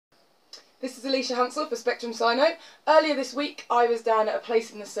This is Alicia Hansel for Spectrum Sino. Earlier this week I was down at a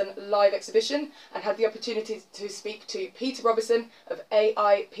Place in the Sun live exhibition and had the opportunity to speak to Peter Robertson of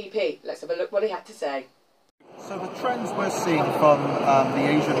AIPP. Let's have a look what he had to say. So the trends we're seeing from the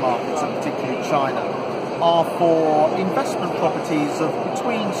Asian markets, and particularly China, are for investment properties of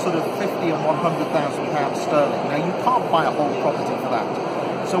between sort of £50,000 and £100,000 sterling. Now you can't buy a whole property for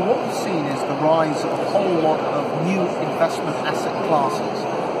that. So what we've seen is the rise of a whole lot of new investment asset classes,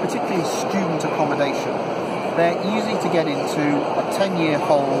 particularly student accommodation. They're easy to get into, a 10-year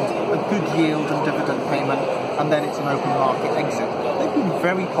hold, a good yield and dividend payment, and then it's an open market exit. They've been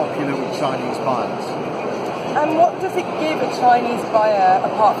very popular with Chinese buyers. And what does it give a Chinese buyer,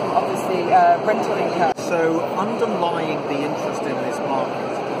 apart from obviously rental income? So underlying the interest in this market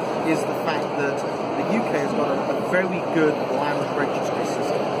is the fact that the UK has got a very good land registry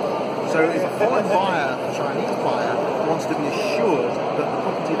system. So if a foreign buyer, a Chinese buyer, wants to be assured that the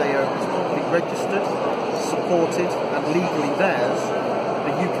property they own is properly registered, supported and legally theirs,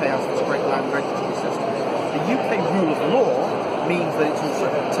 the UK has this great land registry system. The UK rule of law means that it's also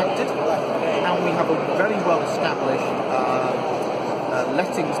protected, and we have a very well established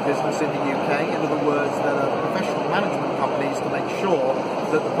lettings business in the UK. In other words, there are professional management companies to make sure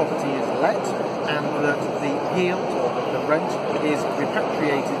that the property is let and that the yield or the rent is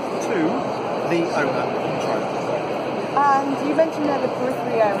repatriated to the owner in China. And you mentioned there the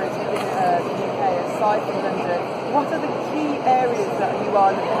periphery areas within the UK aside from London. What are the key areas that you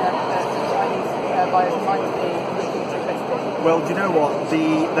are looking at that the Chinese buyers might be looking to invest in? Well, do you know what?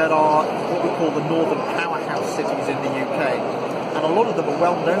 There are what we call the northern powerhouse cities in the UK, and a lot of them are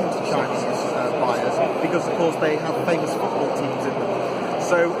well known to Chinese buyers because, of course, they have famous football teams in them.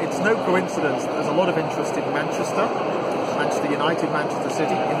 So it's no coincidence that there's a lot of interest in Manchester United, Manchester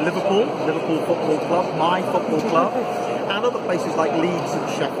City, in Liverpool Football Club, my football club, and other places like Leeds and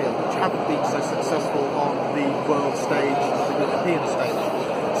Sheffield, which haven't been so successful on the world stage, the European stage.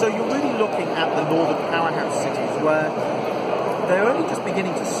 So you're really looking at the northern powerhouse cities where they're only just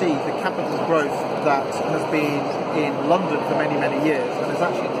beginning to see the capital growth that has been in London for many, many years and has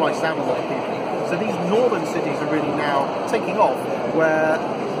actually priced out a lot of people. So these northern cities are really now taking off, where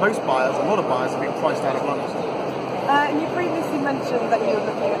most buyers, a lot of buyers, have been priced out of London. And you previously mentioned that you were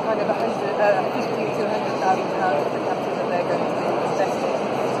looking at kind of £50,000 to £100,000 for the capital that they're going to be investing.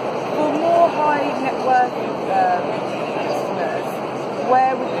 For more high net worth customers,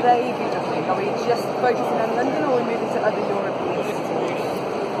 where would they be looking? Are we just focusing on London, or are we moving to other European cities?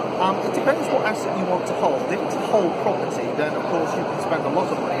 It depends what asset you want to hold. If it's a whole property, then of course you can spend a lot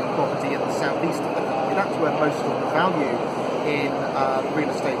of money on property in the southeast of the country. That's where most of the value in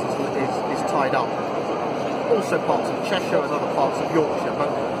real estate is tied up. Also parts of Cheshire and other parts of Yorkshire. But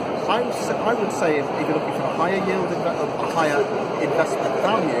I would say if you're looking for a higher yield, a higher investment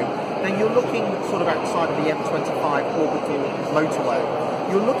value, then you're looking sort of outside of the M25 orbital motorway.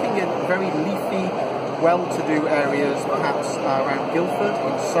 You're looking in very leafy, well-to-do areas, perhaps around Guildford,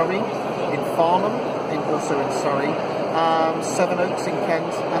 in Surrey, in Farnham, also in Surrey, Sevenoaks in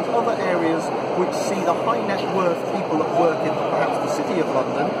Kent, and other areas which see the high net worth people that work in perhaps the City of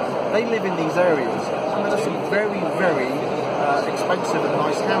London. They live in these areas, and there are some very, very expensive and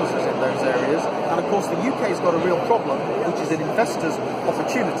nice houses in those areas. And of course the UK has got a real problem, which is an investor's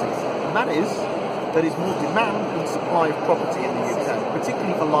opportunities, and that is there is more demand than supply of property in the UK,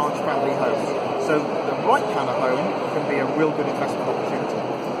 particularly for large family homes. So the right kind of home can be a real good investment opportunity.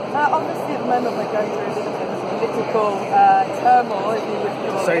 Obviously at the moment we're going through a little bit of political turmoil, if you would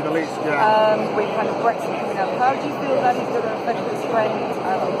call it. To say the least, yeah. With kind of Brexit coming up. How do you feel that is going to affect the trend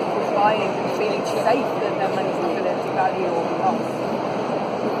of people buying and feeling safe that their money's not going to devalue or be lost?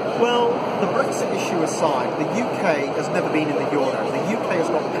 Well, the Brexit issue aside, the UK has never been in the euro. The UK has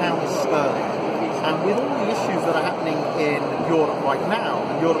got pound sterling. And with all the issues that are happening in Europe right now,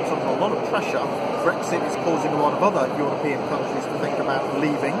 and Europe's under a lot of pressure, Brexit is causing a lot of other European countries to think about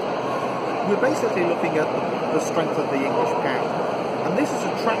leaving, we're basically looking at the strength of the English pound. And this has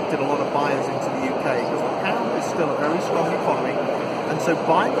attracted a lot of buyers into the UK because the pound is still a very strong economy. And so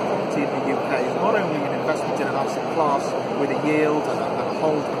buying a property in the UK is not only an investment in an asset class with a yield and a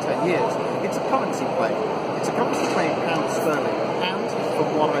hold for 10 years, it's a currency play. It's a currency play in pound sterling. And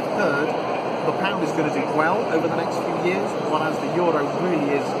from what I've heard, the pound is going to do well over the next few years, whereas the euro really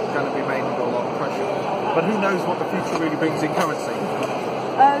is going to remain under a lot of pressure. But who knows what the future really brings in currency.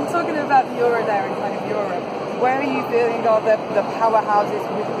 Talking about the euro there and kind of Europe, where are you feeling are the powerhouses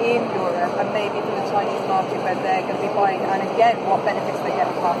within Europe, and maybe for the Chinese market where they're going to be buying, and again, what benefits they get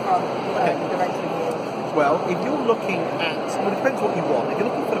apart from the rental yield? Well, if you're looking at, well, it depends what you want. If you're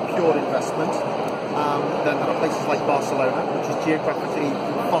looking for a pure investment, then there are places like Barcelona, which is geographically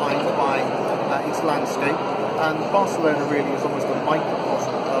confined by landscape, and Barcelona really is almost a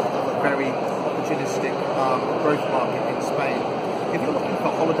microcosm of a very opportunistic growth market in Spain. If you're looking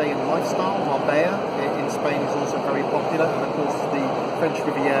for holiday and lifestyle, Marbella in Spain is also very popular, and of course the French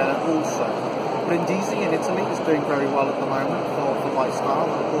Riviera also. Brindisi in Italy is doing very well at the moment for lifestyle,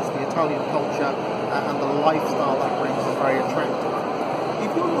 and of course the Italian culture and the lifestyle that brings is very attractive.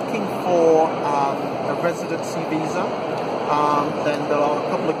 If you're looking for a residency visa, then there are a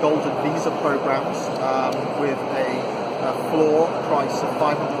couple of golden visa programs with a floor price of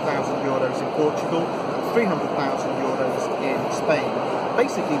 500,000 euros in Portugal and 300,000 euros in Spain.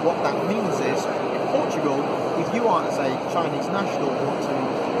 Basically what that means is, in Portugal, if you are as a Chinese national want to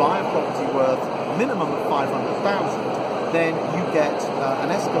buy a property worth a minimum of 500,000, then you get an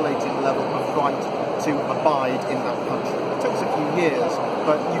escalated level of right to abide in that country. It takes a few years,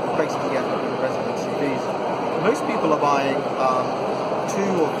 but you can basically end up with a residency visa. Most people are buying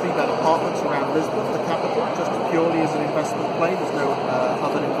 2 or 3 bed apartments around Lisbon, the capital, just purely as an investment play. There's no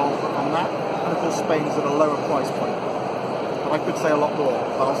other involvement on that. And of course Spain's at a lower price point. But I could say a lot more,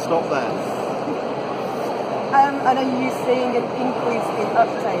 but I'll stop there. And are you seeing an increase in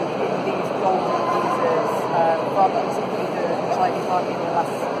uptake in these golden visas from particularly the Chinese market in the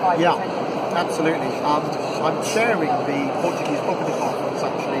last 5 to 10 years? Absolutely. I'm chairing the Portuguese Property Conference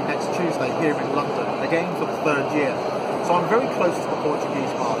actually next Tuesday here in London, again for the 3rd year. So I'm very close to the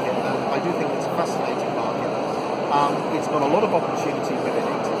Portuguese market, and I do think it's a fascinating market. It's got a lot of opportunity within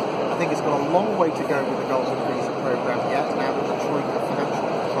it. I think it's got a long way to go with the Golden Visa program yet, now that the troika financial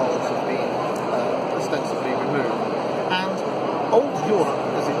controls have been ostensibly removed. And old Europe,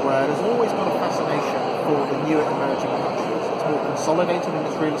 as it were, has always got a fascination for the newer emerging countries. It's more consolidated in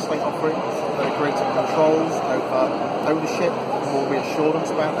its real estate offering, there are greater controls over ownership, more reassurance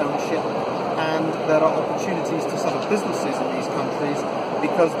about ownership, and there are opportunities to set up businesses in these countries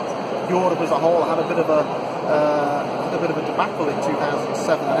because Europe as a whole had a bit of a debacle in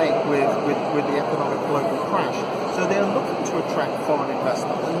 2007 and 8 with the economic global crash. So they're looking to attract foreign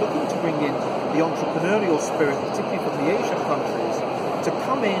investment and looking to bring in the entrepreneurial spirit, particularly from the Asian countries, to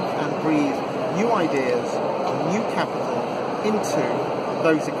come in and breathe new ideas, new capital into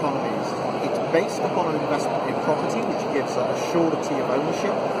those economies. It's based upon an investment in property, which gives a surety of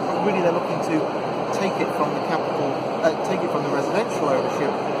ownership, but really they're looking to take it from the capital, take it from the residential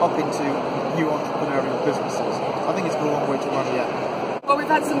ownership up into new entrepreneurial businesses. I think it's got a long way to run yet. Well, we've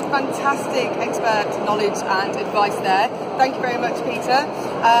had some fantastic expert knowledge and advice there. Thank you very much, Peter,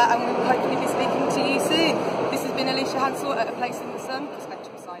 and we will hopefully be speaking to you soon. This has been Alicia Hansel at A Place in the Sun.